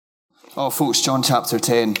Oh, folks, John chapter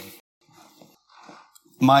 10.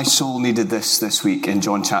 My soul needed this week in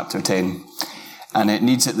John chapter 10, and it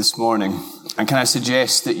needs it this morning. And can I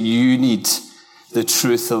suggest that you need the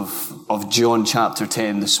truth of John chapter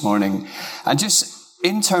 10 this morning? And just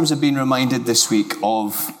in terms of being reminded this week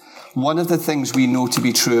of one of the things we know to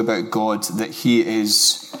be true about God, that He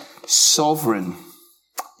is sovereign.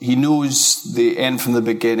 He knows the end from the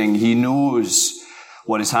beginning. He knows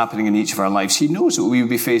what is happening in each of our lives. He knows what we will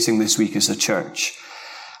be facing this week as a church.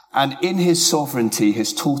 And in His sovereignty,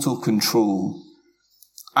 His total control,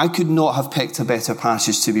 I could not have picked a better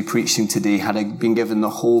passage to be preaching today had I been given the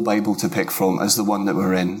whole Bible to pick from as the one that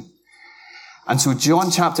we're in. And so John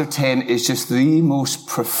chapter 10 is just the most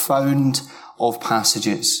profound of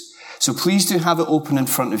passages. So please do have it open in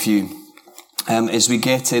front of you as we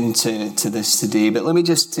get into this today. But let me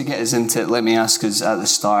just, to get us into it, let me ask us at the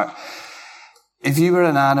start, if you were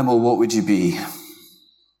an animal, what would you be?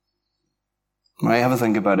 Right, have a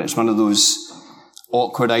think about it. It's one of those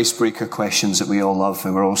awkward icebreaker questions that we all love,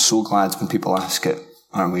 and we're all so glad when people ask it,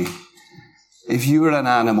 aren't we? If you were an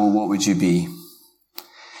animal, what would you be?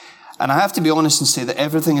 And I have to be honest and say that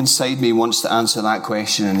everything inside me wants to answer that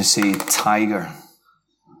question and to say tiger.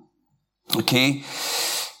 Okay?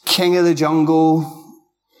 King of the jungle.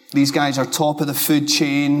 These guys are top of the food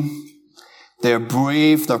chain. They're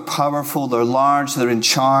brave, they're powerful, they're large, they're in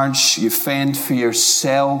charge. You fend for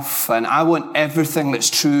yourself. And I want everything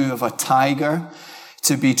that's true of a tiger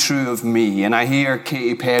to be true of me. And I hear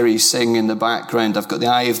Katy Perry sing in the background, I've got the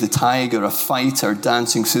eye of the tiger, a fighter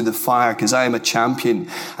dancing through the fire because I am a champion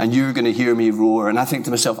and you're going to hear me roar. And I think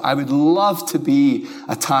to myself, I would love to be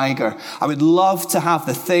a tiger. I would love to have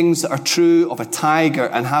the things that are true of a tiger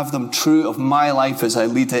and have them true of my life as I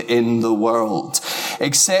lead it in the world.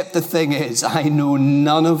 Except the thing is, I know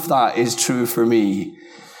none of that is true for me.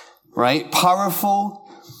 Right? Powerful.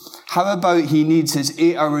 How about he needs his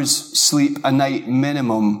 8 hours sleep a night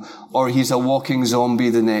minimum, or he's a walking zombie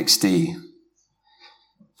the next day?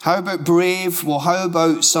 How about brave? Well, how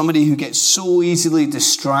about somebody who gets so easily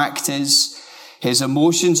distracted? His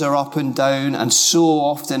emotions are up and down, and so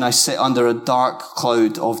often I sit under a dark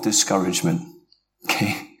cloud of discouragement.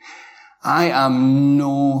 Okay. I am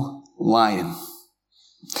no lion.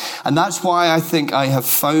 And that's why I think I have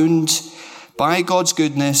found, by God's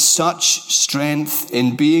goodness, such strength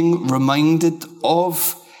in being reminded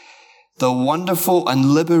of the wonderful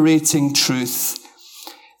and liberating truth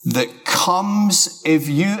that comes if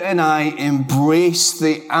you and I embrace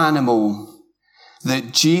the animal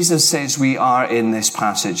that Jesus says we are in this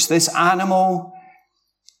passage. This animal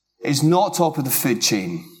is not top of the food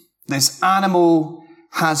chain. This animal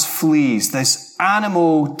has fleas. This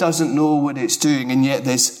animal doesn't know what it's doing, and yet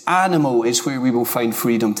this animal is where we will find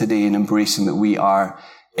freedom today in embracing that we are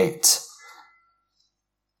it.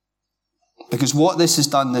 Because what this has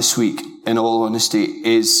done this week, in all honesty,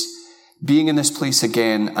 is being in this place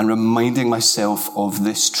again and reminding myself of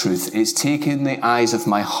this truth. It's taken the eyes of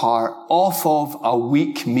my heart off of a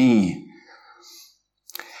weak me,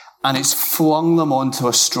 and it's flung them onto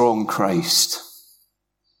a strong Christ.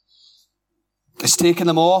 It's taken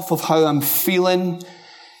them off of how I'm feeling,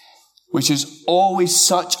 which is always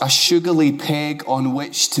such a sugary peg on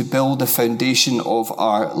which to build the foundation of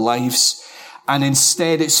our lives. And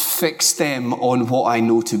instead it's fixed them on what I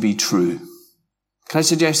know to be true. Can I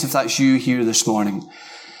suggest, if that's you here this morning,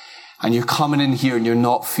 and you're coming in here and you're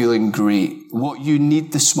not feeling great, what you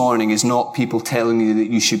need this morning is not people telling you that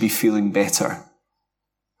you should be feeling better.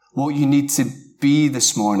 What you need to be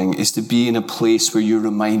this morning is to be in a place where you're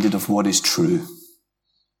reminded of what is true.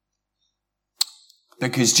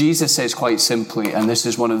 Because Jesus says quite simply, and this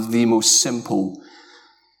is one of the most simple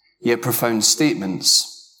yet profound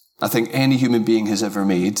statements I think any human being has ever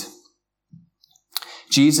made.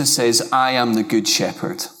 Jesus says, I am the good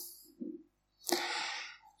shepherd.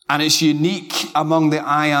 And it's unique among the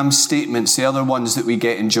I am statements, the other ones that we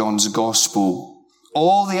get in John's gospel.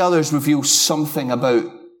 All the others reveal something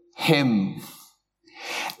about him.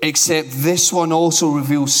 Except this one also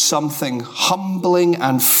reveals something humbling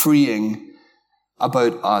and freeing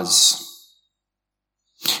about us.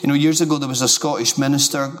 You know, years ago there was a Scottish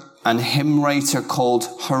minister and hymn writer called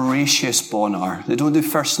Horatius Bonar. They don't do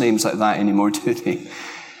first names like that anymore, do they?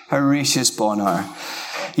 Horatius Bonar.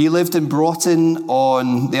 He lived in Broughton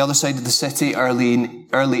on the other side of the city, early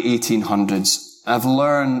 1800s. I've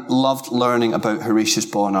loved learning about Horatius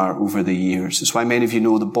Bonar over the years. It's why many of you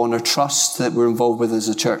know the Bonar Trust that we're involved with as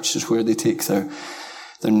a church is where they take their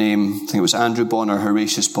name. I think it was Andrew Bonar,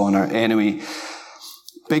 Horatius Bonar. Anyway,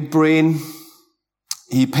 big brain.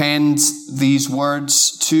 He penned these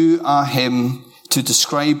words to a hymn to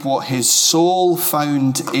describe what his soul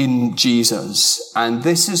found in Jesus. And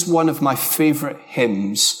this is one of my favourite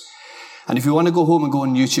hymns. And if you want to go home and go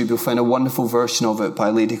on YouTube, you'll find a wonderful version of it by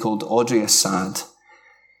a lady called Audrey Assad. It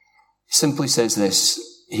simply says this.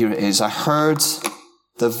 Here it is. I heard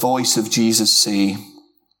the voice of Jesus say,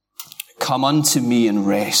 "Come unto me and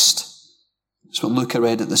rest." That's what Luca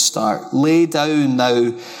read at the start. "Lay down,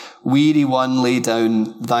 thou weary one, lay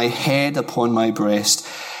down thy head upon my breast."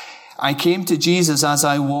 I came to Jesus as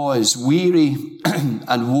I was, weary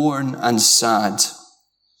and worn and sad.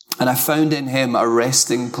 And I found in him a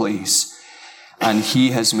resting place, and he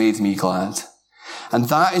has made me glad. And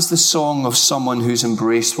that is the song of someone who's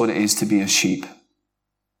embraced what it is to be a sheep.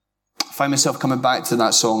 I find myself coming back to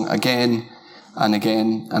that song again and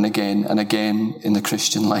again and again and again in the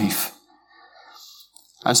Christian life.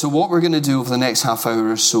 And so what we're going to do over the next half hour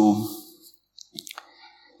or so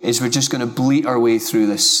is we're just going to bleat our way through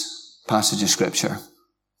this passage of Scripture.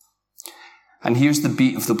 And here's the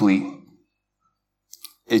beat of the bleat.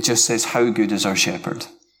 It just says, "How good is our shepherd?"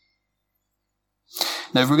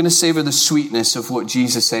 Now, if we're going to savour the sweetness of what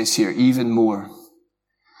Jesus says here even more,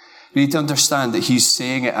 we need to understand that he's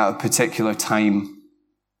saying it at a particular time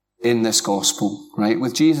in this gospel, right?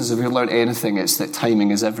 With Jesus, if we've learned anything, it's that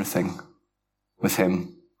timing is everything with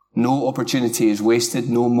him. No opportunity is wasted.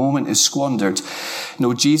 No moment is squandered.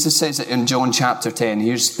 No, Jesus says it in John chapter 10.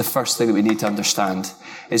 Here's the first thing that we need to understand,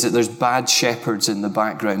 is that there's bad shepherds in the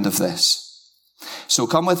background of this. So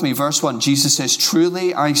come with me, verse 1. Jesus says,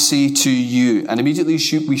 "Truly I say to you," and immediately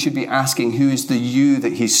we should be asking, who is the you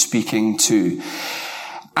that he's speaking to?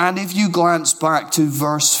 And if you glance back to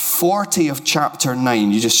verse 40 of chapter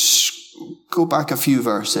 9, you just go back a few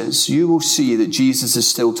verses, you will see that Jesus is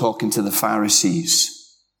still talking to the Pharisees.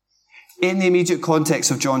 In the immediate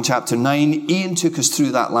context of John chapter 9, Ian took us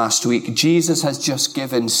through that last week. Jesus has just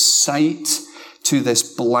given sight to this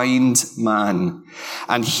blind man.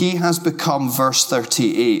 And he has become, verse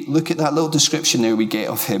 38. Look at that little description there we get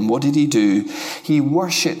of him. What did he do? He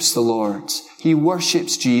worships the Lord. He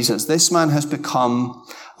worships Jesus. This man has become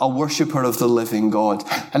a worshipper of the living God.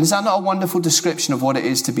 And is that not a wonderful description of what it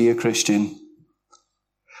is to be a Christian?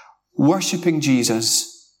 Worshipping Jesus.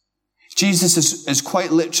 Jesus is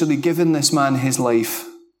quite literally given this man his life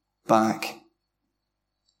back.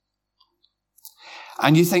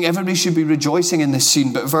 And you think everybody should be rejoicing in this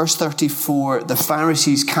scene, but verse 34, the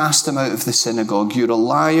Pharisees cast him out of the synagogue. "You're a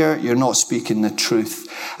liar, you're not speaking the truth."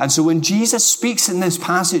 And so when Jesus speaks in this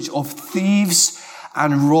passage of thieves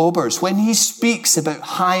and robbers, when he speaks about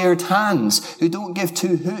hired hands who don't give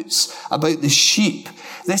two hoots about the sheep,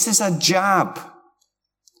 this is a jab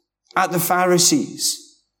at the Pharisees.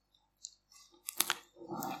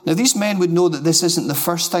 Now, these men would know that this isn't the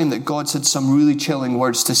first time that God's had some really chilling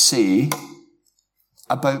words to say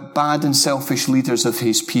about bad and selfish leaders of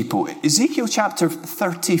his people. Ezekiel chapter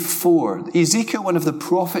 34, Ezekiel, one of the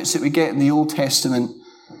prophets that we get in the Old Testament,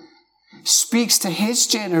 speaks to his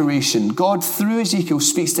generation. God, through Ezekiel,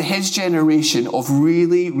 speaks to his generation of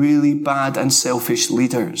really, really bad and selfish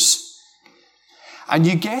leaders. And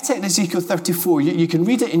you get it in Ezekiel 34. You can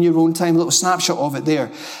read it in your own time, a little snapshot of it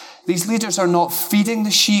there. These leaders are not feeding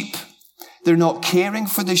the sheep. They're not caring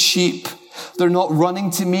for the sheep. They're not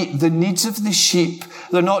running to meet the needs of the sheep.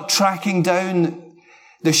 They're not tracking down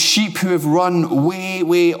the sheep who have run way,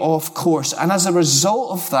 way off course. And as a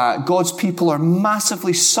result of that, God's people are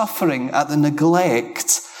massively suffering at the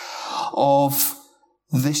neglect of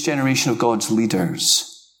this generation of God's leaders.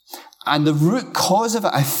 And the root cause of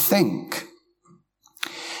it, I think,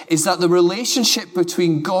 is that the relationship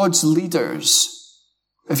between God's leaders,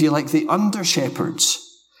 if you like, the under-shepherds,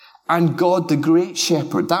 and God, the great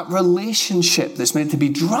shepherd, that relationship that's meant to be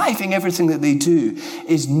driving everything that they do,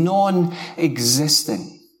 is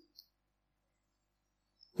non-existent.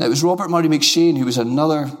 Now, it was Robert Murray McShane, who was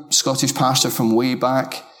another Scottish pastor from way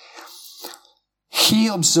back. He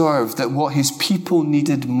observed that what his people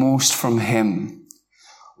needed most from him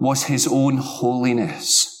was his own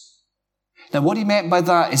holiness. Now, what he meant by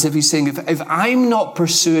that is if he's saying, if I'm not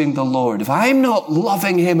pursuing the Lord, if I'm not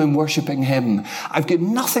loving him and worshipping him, I've got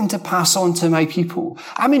nothing to pass on to my people.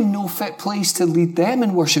 I'm in no fit place to lead them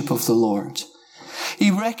in worship of the Lord.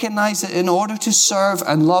 He recognized that in order to serve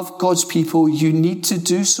and love God's people, you need to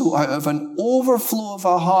do so out of an overflow of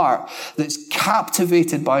a heart that's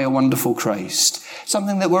captivated by a wonderful Christ.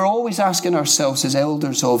 Something that we're always asking ourselves as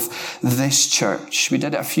elders of this church. We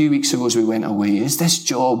did it a few weeks ago as we went away. Is this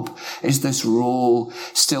job, is this role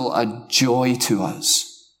still a joy to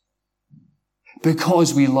us?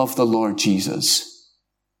 Because we love the Lord Jesus.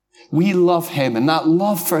 We love him, and that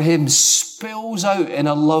love for him spills out in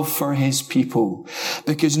a love for his people,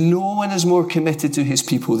 because no one is more committed to his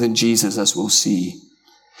people than Jesus, as we'll see.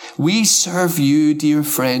 We serve you, dear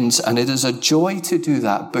friends, and it is a joy to do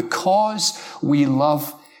that because we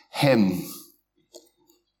love him.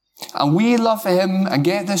 And we love him, and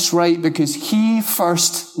get this right, because he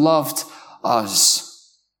first loved us.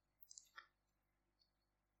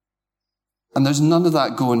 And there's none of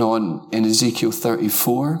that going on in Ezekiel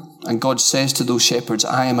 34. And God says to those shepherds,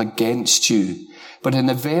 I am against you. But in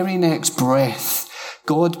the very next breath,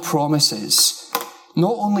 God promises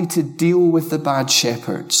not only to deal with the bad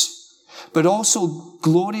shepherds, but also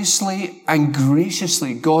gloriously and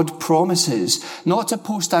graciously, God promises not to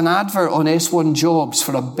post an advert on S1 Jobs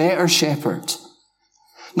for a better shepherd,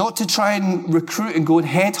 not to try and recruit and go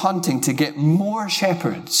head hunting to get more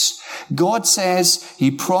shepherds. God says,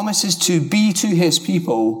 he promises to be to his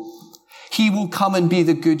people. He will come and be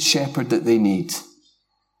the good shepherd that they need.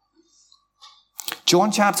 John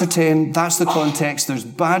chapter 10, that's the context. There's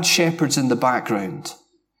bad shepherds in the background,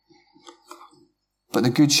 but the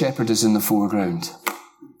good shepherd is in the foreground.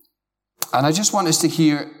 And I just want us to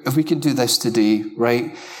hear, if we can do this today,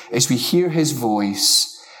 right, as we hear his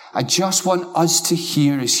voice, I just want us to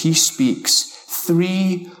hear as he speaks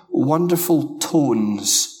 3 wonderful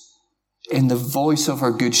tones in the voice of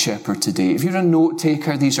our good shepherd today. If you're a note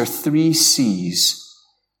taker, these are 3 C's.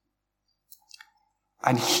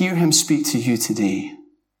 And hear him speak to you today.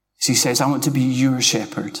 As he says, I want to be your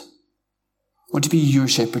shepherd. I want to be your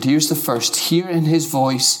shepherd. Here's the first. Hear in his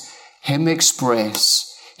voice, him express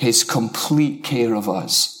his complete care of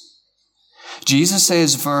us. Jesus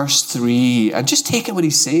says, verse 3, and just take it what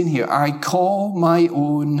he's saying here. I call my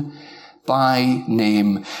own by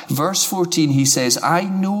name. Verse 14, he says, I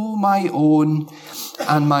know my own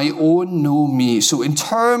and my own know me. So in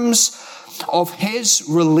terms of his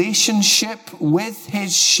relationship with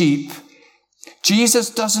his sheep, Jesus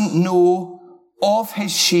doesn't know of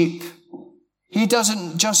his sheep. He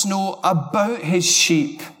doesn't just know about his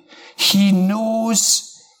sheep. He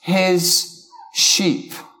knows his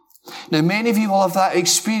sheep. Now, many of you will have that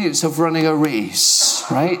experience of running a race,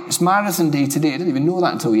 right? It's marathon day today. I didn't even know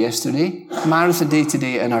that until yesterday. Marathon day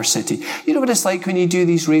today in our city. You know what it's like when you do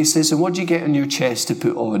these races, and what do you get on your chest to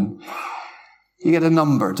put on? You get a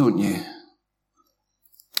number, don't you?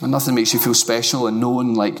 And nothing makes you feel special and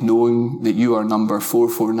known like knowing that you are number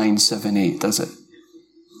 44978, does it?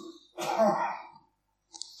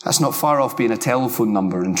 That's not far off being a telephone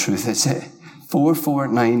number in truth, is it?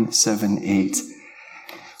 44978.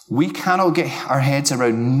 We cannot get our heads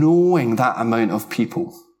around knowing that amount of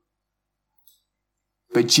people.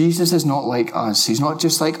 But Jesus is not like us. He's not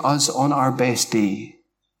just like us on our best day.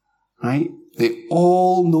 Right? The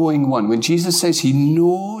all-knowing one. When Jesus says he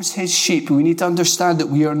knows his sheep, we need to understand that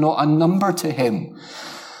we are not a number to him.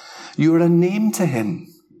 You are a name to him.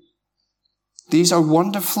 These are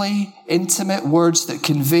wonderfully intimate words that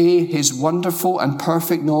convey his wonderful and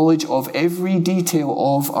perfect knowledge of every detail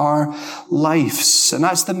of our lives. And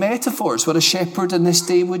that's the metaphor. It's what a shepherd in this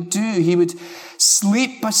day would do. He would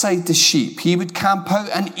sleep beside the sheep. He would camp out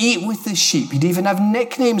and eat with the sheep. He'd even have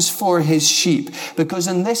nicknames for his sheep, because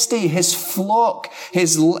in this day, his flock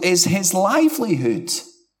is his livelihood.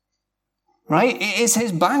 Right? It is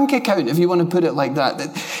his bank account, if you want to put it like that.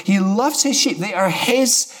 That he loves his sheep. They are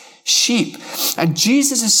his sheep. And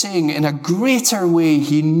Jesus is saying in a greater way,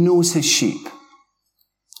 he knows his sheep.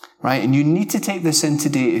 Right? And you need to take this in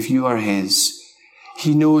today if you are his.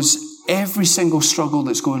 He knows every single struggle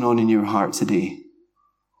that's going on in your heart today.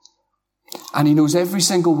 And he knows every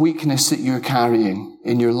single weakness that you're carrying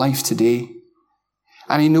in your life today.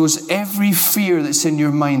 And he knows every fear that's in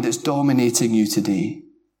your mind that's dominating you today.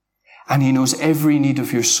 And he knows every need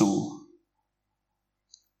of your soul.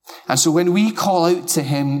 And so when we call out to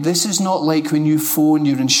him, this is not like when you phone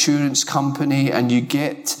your insurance company and you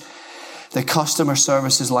get the customer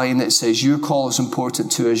services line that says your call is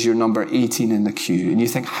important to us, you're number 18 in the queue. And you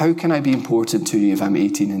think, how can I be important to you if I'm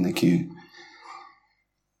 18 in the queue?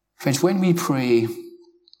 Friends, when we pray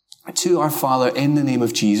to our Father in the name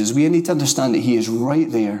of Jesus, we need to understand that he is right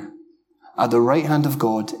there at the right hand of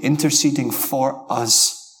God, interceding for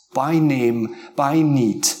us by name, by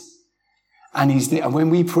need. And he's there. And when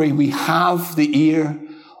we pray, we have the ear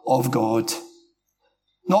of God.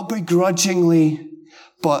 Not begrudgingly,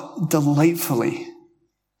 but delightfully.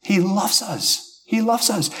 He loves us. He loves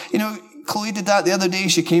us. You know, Chloe did that the other day.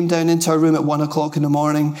 She came down into her room at 1 o'clock in the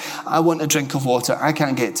morning. I want a drink of water. I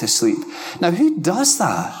can't get to sleep. Now, who does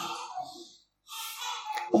that?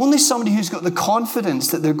 Only somebody who's got the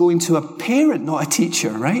confidence that they're going to a parent, not a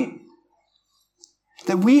teacher, right?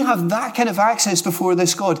 That we have that kind of access before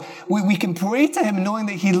this God. We can pray to him knowing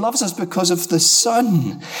that he loves us because of the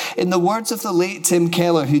Son. In the words of the late Tim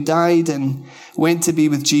Keller, who died and went to be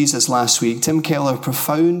with Jesus last week, Tim Keller,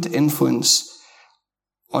 profound influence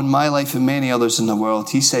on my life and many others in the world.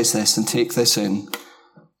 He says this, and take this in.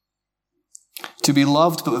 To be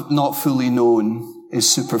loved but not fully known is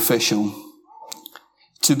superficial.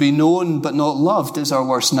 To be known but not loved is our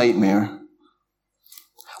worst nightmare.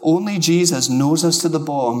 Only Jesus knows us to the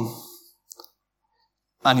bottom,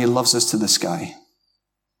 and he loves us to the sky.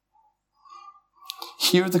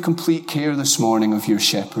 Hear the complete care this morning of your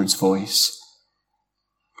shepherd's voice.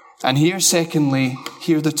 And here, secondly,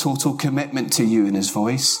 hear the total commitment to you in his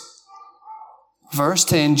voice. Verse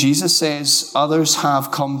 10, Jesus says, others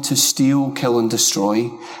have come to steal, kill, and destroy.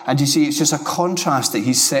 And you see, it's just a contrast that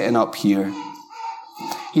he's setting up here.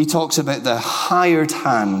 He talks about the hired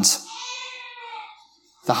hand.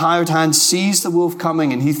 The hired hand sees the wolf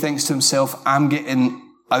coming and he thinks to himself, I'm getting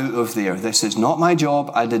out of there. This is not my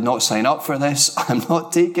job. I did not sign up for this. I'm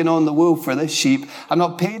not taking on the wolf for this sheep. I'm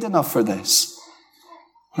not paid enough for this.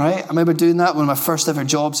 Right? I remember doing that one of my first ever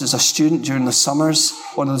jobs as a student during the summers.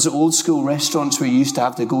 One of those old school restaurants where you used to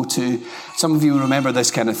have to go to. Some of you remember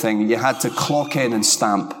this kind of thing. You had to clock in and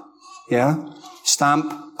stamp. Yeah?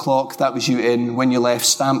 Stamp, clock, that was you in. When you left,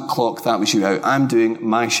 stamp, clock, that was you out. I'm doing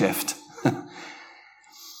my shift.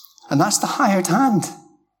 And that's the hired hand.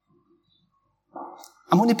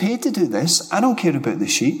 I'm only paid to do this. I don't care about the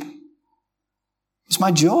sheep. It's my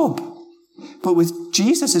job. But with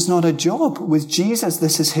Jesus, it's not a job. With Jesus,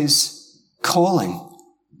 this is his calling.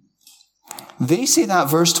 They say that,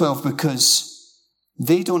 verse 12, because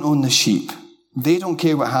they don't own the sheep. They don't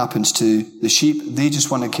care what happens to the sheep. They just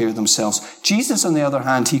want to care themselves. Jesus, on the other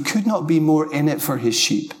hand, he could not be more in it for his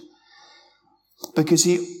sheep. Because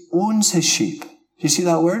he owns his sheep. Do you see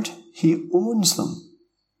that word? He owns them.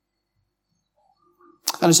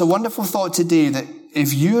 And it's a wonderful thought today that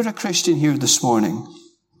if you're a Christian here this morning,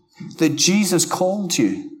 that Jesus called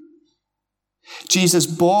you. Jesus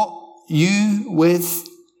bought you with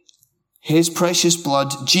his precious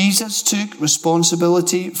blood. Jesus took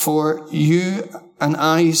responsibility for you and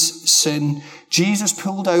I's sin. Jesus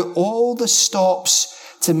pulled out all the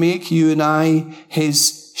stops to make you and I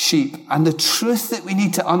his sheep. And the truth that we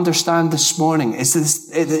need to understand this morning is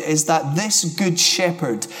that this good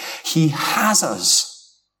shepherd, he has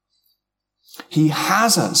us. He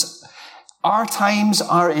has us. Our times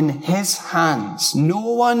are in his hands. No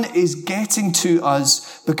one is getting to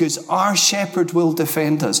us because our shepherd will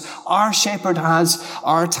defend us. Our shepherd has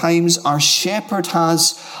our times. Our shepherd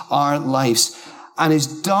has our lives. And as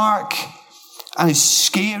dark and as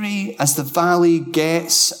scary as the valley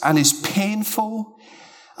gets, and as painful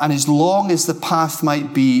and as long as the path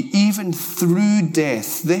might be, even through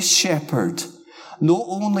death, this shepherd, not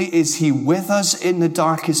only is he with us in the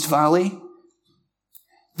darkest valley,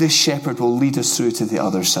 this shepherd will lead us through to the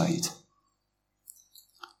other side.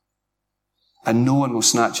 And no one will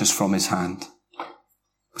snatch us from his hand.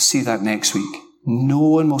 We'll see that next week. No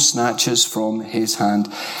one will snatch us from his hand.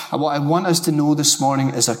 And what I want us to know this morning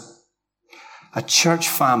as a church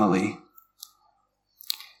family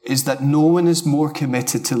is that no one is more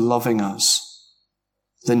committed to loving us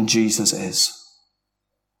than Jesus is.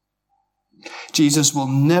 Jesus will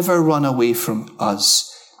never run away from us.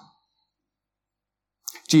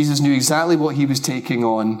 Jesus knew exactly what he was taking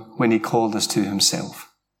on when he called us to himself.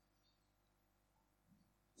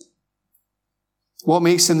 What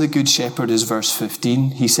makes him the good shepherd is verse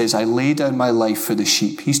 15. He says, I lay down my life for the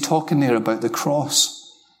sheep. He's talking there about the cross.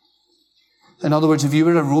 In other words, if you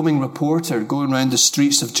were a roaming reporter going around the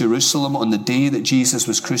streets of Jerusalem on the day that Jesus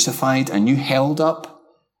was crucified and you held up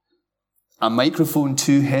a microphone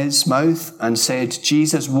to his mouth and said,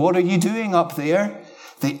 Jesus, what are you doing up there?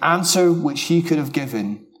 The answer which he could have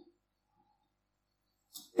given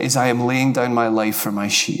is, I am laying down my life for my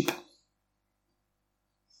sheep.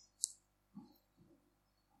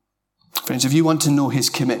 Friends, if you want to know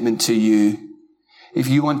his commitment to you, if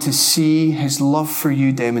you want to see his love for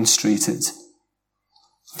you demonstrated,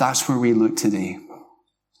 that's where we look today.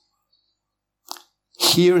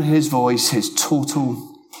 Hear in his voice his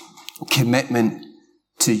total commitment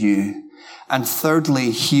to you. And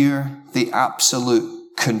thirdly, hear the absolute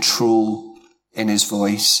control in his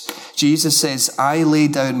voice. Jesus says, I lay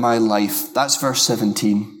down my life. That's verse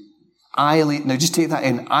 17. Now just take that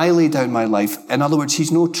in. I lay down my life. In other words,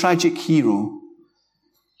 he's no tragic hero.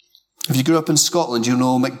 If you grew up in Scotland, you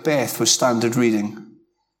know Macbeth was standard reading.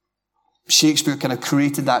 Shakespeare kind of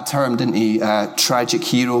created that term, didn't he? Tragic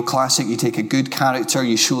hero, classic. You take a good character,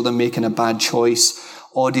 you show them making a bad choice,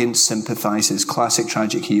 Audience sympathizes. Classic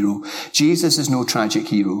tragic hero. Jesus is no tragic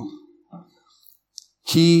hero.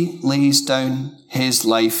 He lays down his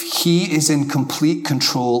life. He is in complete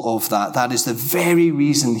control of that. That is the very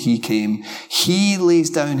reason he came. He lays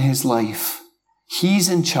down his life. He's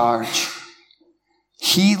in charge.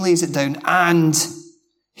 He lays it down and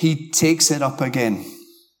he takes it up again.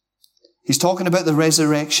 He's talking about the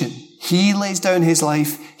resurrection. He lays down his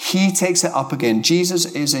life. He takes it up again.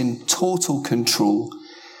 Jesus is in total control.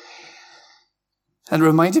 And it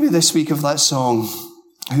reminded me this week of that song,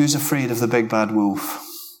 Who's Afraid of the Big Bad Wolf?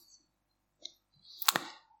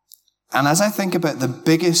 And as I think about the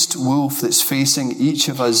biggest wolf that's facing each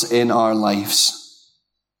of us in our lives,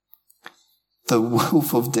 the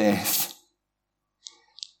wolf of death,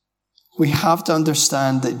 we have to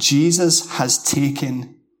understand that Jesus has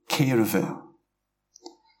taken care of it.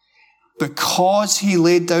 Because he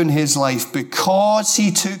laid down his life, because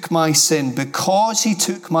he took my sin, because he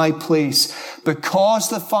took my place, because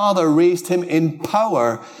the Father raised him in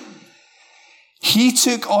power, he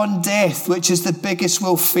took on death, which is the biggest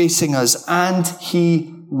wolf facing us, and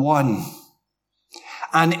he won.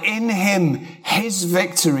 And in him, his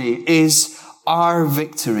victory is our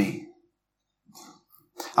victory.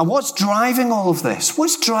 And what's driving all of this?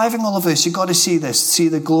 What's driving all of this? You've got to see this. See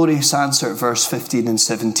the glorious answer at verse 15 and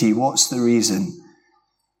 17. What's the reason?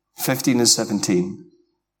 15 and 17.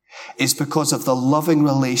 It's because of the loving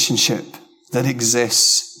relationship that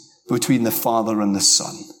exists between the Father and the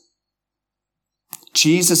Son.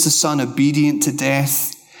 Jesus, the Son, obedient to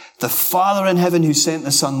death. The Father in heaven who sent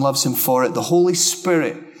the Son loves him for it. The Holy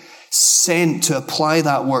Spirit sent to apply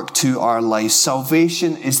that work to our lives.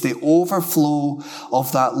 Salvation is the overflow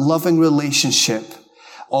of that loving relationship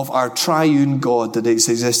of our triune God that has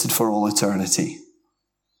existed for all eternity.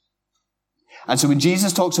 And so when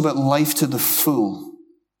Jesus talks about life to the full,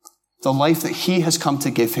 the life that he has come to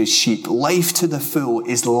give his sheep, life to the full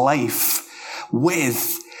is life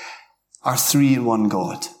with our three-in-one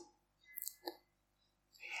God.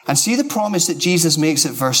 And see the promise that Jesus makes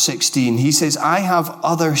at verse 16. He says, I have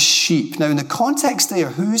other sheep. Now in the context there,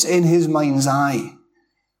 who's in his mind's eye?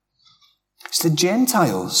 It's the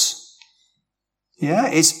Gentiles. Yeah,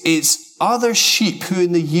 it's other sheep who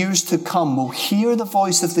in the years to come will hear the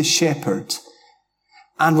voice of the shepherd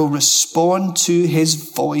and will respond to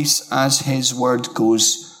his voice as his word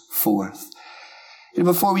goes forth.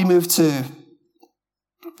 Before we move to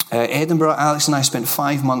Edinburgh, Alex and I spent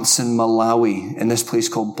 5 months in Malawi in this place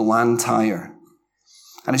called Blantyre.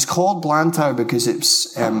 And it's called Blantyre because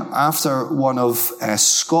it's after one of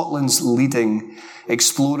Scotland's leading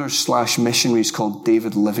explorers / missionaries called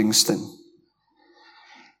David Livingstone.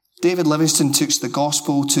 David Livingstone took the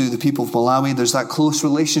gospel to the people of Malawi. There's that close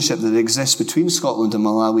relationship that exists between Scotland and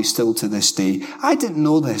Malawi still to this day. I didn't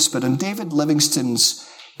know this, but on David Livingstone's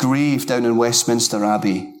grave down in Westminster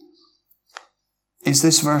Abbey, is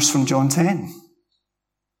this verse from John 10.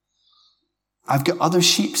 I've got other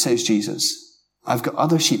sheep, says Jesus. I've got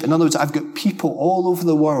other sheep. In other words, I've got people all over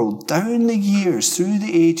the world, down the years, through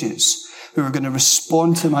the ages, who are going to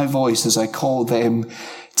respond to my voice as I call them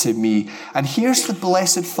to me. And here's the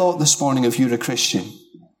blessed thought this morning if you're a Christian.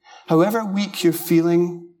 However weak you're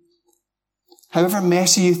feeling, however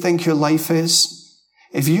messy you think your life is,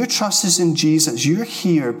 if your trust is in Jesus, you're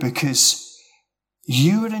here because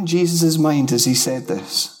you were in Jesus' mind as he said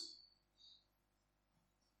this.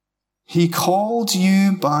 He called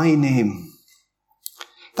you by name.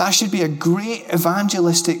 That should be a great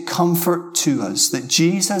evangelistic comfort to us, that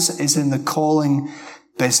Jesus is in the calling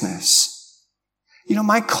business. You know,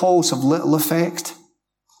 my calls have little effect.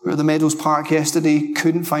 We were at the Meadows Park yesterday,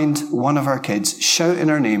 couldn't find one of our kids, shouting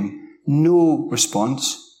her name, no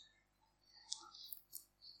response.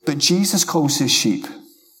 But Jesus calls his sheep,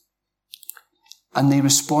 and they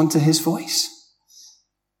respond to his voice.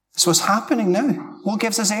 That's what's happening now. What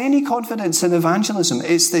gives us any confidence in evangelism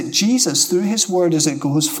is that Jesus, through his word as it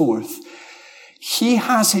goes forth, he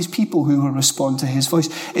has his people who will respond to his voice.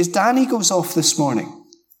 As Danny goes off this morning,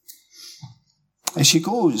 as she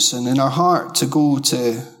goes and in her heart to go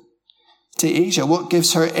to Asia, what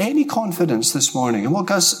gives her any confidence this morning, and what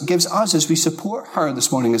gives us as we support her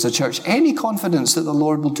this morning as a church, any confidence that the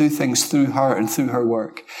Lord will do things through her and through her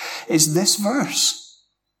work, is this verse,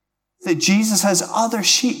 that Jesus has other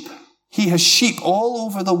sheep. He has sheep all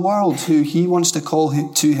over the world who he wants to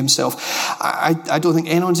call to himself. I don't think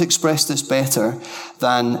anyone's expressed this better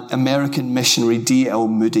than American missionary D.L.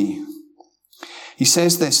 Moody. He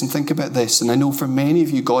says this, and think about this, and I know for many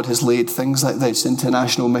of you, God has laid things like this,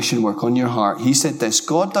 international mission work, on your heart. He said this: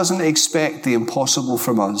 God doesn't expect the impossible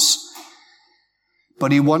from us,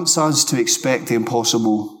 but he wants us to expect the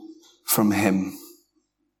impossible from him.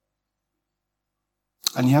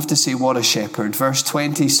 And you have to say, what a shepherd. Verse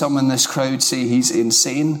 20, some in this crowd say he's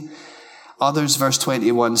insane. Others, verse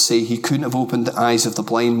 21, say he couldn't have opened the eyes of the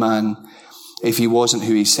blind man if he wasn't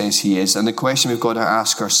who he says he is. And the question we've got to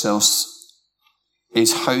ask ourselves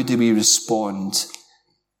is, how do we respond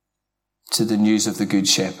to the news of the Good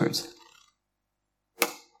Shepherd?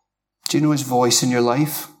 Do you know his voice in your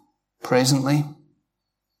life presently?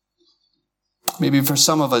 Maybe for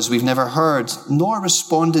some of us, we've never heard nor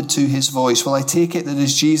responded to his voice. Well, I take it that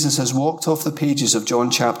as Jesus has walked off the pages of John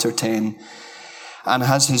chapter 10 and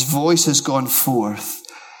as his voice has gone forth,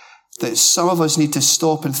 that some of us need to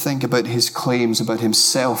stop and think about his claims about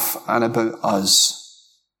himself and about us.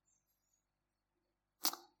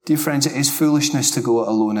 Dear friends, it is foolishness to go it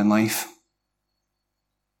alone in life.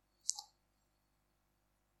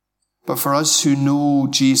 But for us who know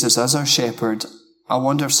Jesus as our shepherd, I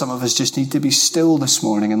wonder if some of us just need to be still this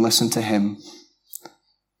morning and listen to him.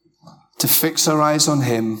 To fix our eyes on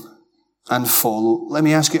him and follow. Let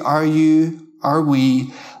me ask you, are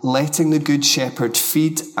we letting the Good Shepherd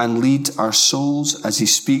feed and lead our souls as he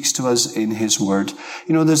speaks to us in his word?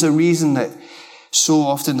 You know, there's a reason that so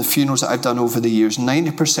often the funerals that I've done over the years,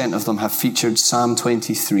 90% of them have featured Psalm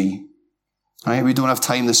 23. Right? We don't have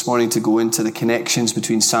time this morning to go into the connections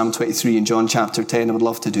between Psalm 23 and John chapter 10. I would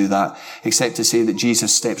love to do that, except to say that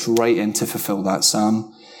Jesus steps right in to fulfill that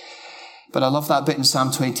psalm. But I love that bit in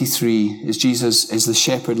Psalm 23, as Jesus, as the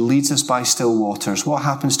shepherd, leads us by still waters. What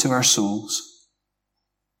happens to our souls?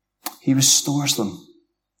 He restores them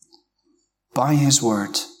by his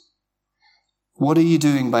word. What are you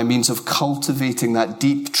doing by means of cultivating that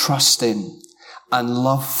deep trust in and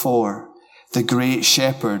love for the great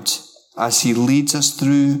shepherd as he leads us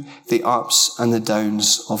through the ups and the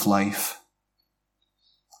downs of life?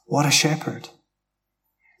 What a shepherd.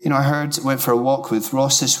 You know, went for a walk with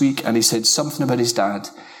Ross this week, and he said something about his dad.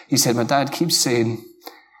 He said, my dad keeps saying,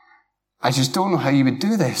 I just don't know how you would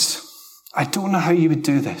do this. I don't know how you would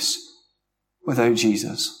do this without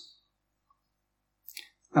Jesus.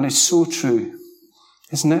 And it's so true,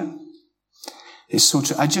 isn't it? It's so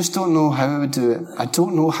true. I just don't know how I would do it. I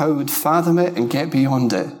don't know how I would fathom it and get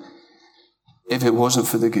beyond it if it wasn't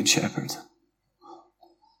for the Good Shepherd.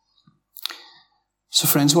 So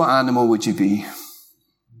friends, what animal would you be?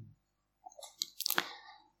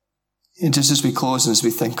 And just as we close and as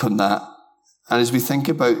we think on that, and as we think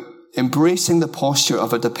about embracing the posture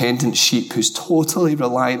of a dependent sheep who's totally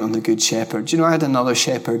reliant on the Good Shepherd. You know, I had another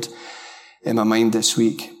shepherd in my mind this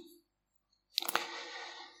week.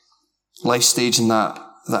 Life stage in that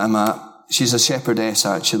I'm at. She's a shepherdess,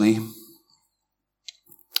 actually.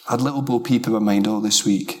 I had little Bo Peep in my mind all this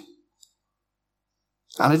week.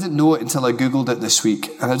 And I didn't know it until I Googled it this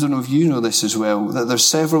week. And I don't know if you know this as well, that there's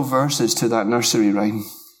several verses to that nursery rhyme.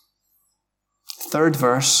 Third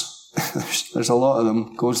verse, there's a lot of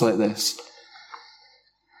them, goes like this.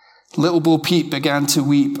 Little Bo Peep began to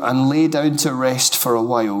weep and lay down to rest for a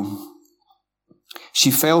while.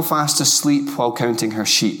 She fell fast asleep while counting her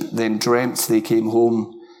sheep, then dreamt they came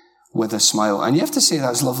home with a smile. And you have to say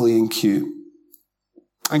that's lovely and cute.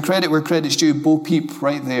 And credit where credit's due, Bo Peep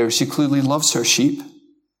right there, she clearly loves her sheep.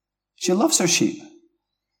 She loves her sheep.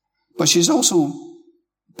 But she's also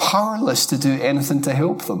powerless to do anything to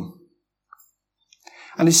help them.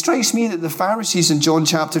 And it strikes me that the Pharisees in John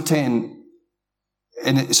chapter 10,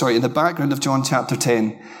 in the background of John chapter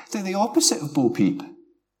 10, they're the opposite of Bo Peep.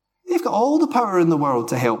 They've got all the power in the world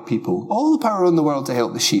to help people, all the power in the world to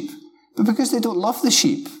help the sheep. But because they don't love the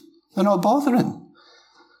sheep, they're not bothering.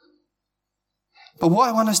 But what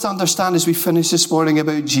I want us to understand as we finish this morning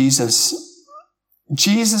about Jesus,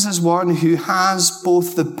 Jesus is one who has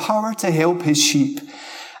both the power to help his sheep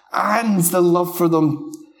and the love for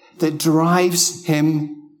them that drives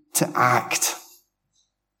him to act.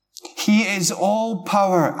 He is all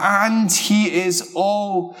power and he is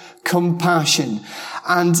all compassion.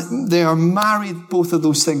 And they are married, both of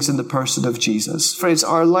those things, in the person of Jesus. Friends,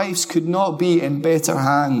 our lives could not be in better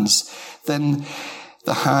hands than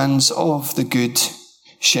the hands of the Good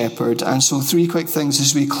Shepherd. And so 3 quick things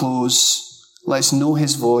as we close. Let's know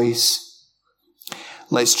his voice.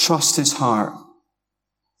 Let's trust his heart.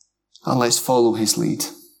 And let's follow his lead.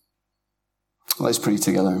 Let's pray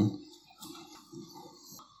together.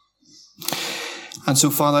 And so,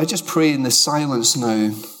 Father, I just pray in the silence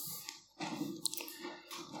now.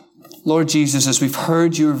 Lord Jesus, as we've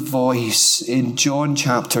heard your voice in John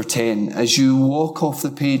chapter 10, as you walk off the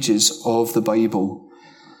pages of the Bible,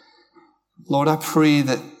 Lord, I pray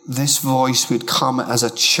that this voice would come as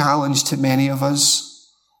a challenge to many of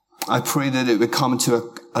us. I pray that it would come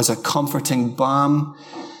as a comforting balm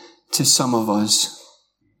to some of us.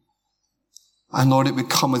 And Lord, it would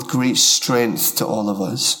come with great strength to all of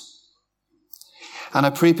us. And I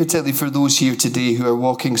pray particularly for those here today who are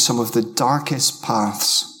walking some of the darkest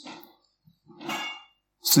paths,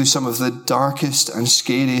 through some of the darkest and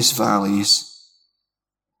scariest valleys,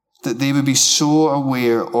 that they would be so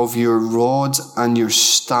aware of your rod and your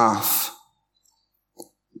staff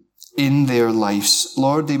in their lives.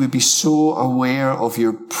 Lord, they would be so aware of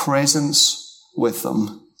your presence with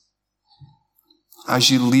them as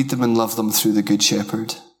you lead them and love them through the Good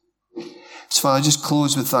Shepherd. So Father, I just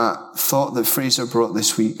close with that thought that Fraser brought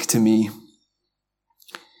this week to me,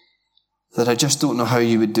 that I just don't know how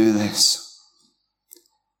you would do this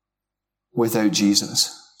without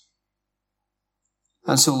Jesus.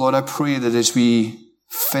 And so, Lord, I pray that as we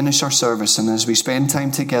finish our service and as we spend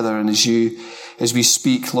time together and as we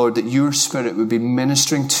speak, Lord, that your Spirit would be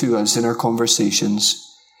ministering to us in our conversations,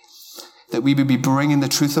 that we would be bringing the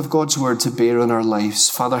truth of God's word to bear on our lives.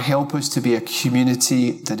 Father, help us to be a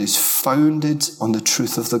community that is founded on the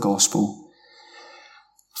truth of the gospel.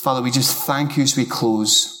 Father, we just thank you as we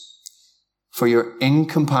close for your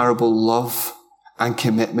incomparable love and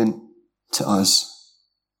commitment to us.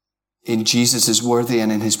 In Jesus' worthy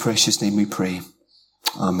and in his precious name we pray.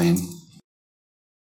 Amen.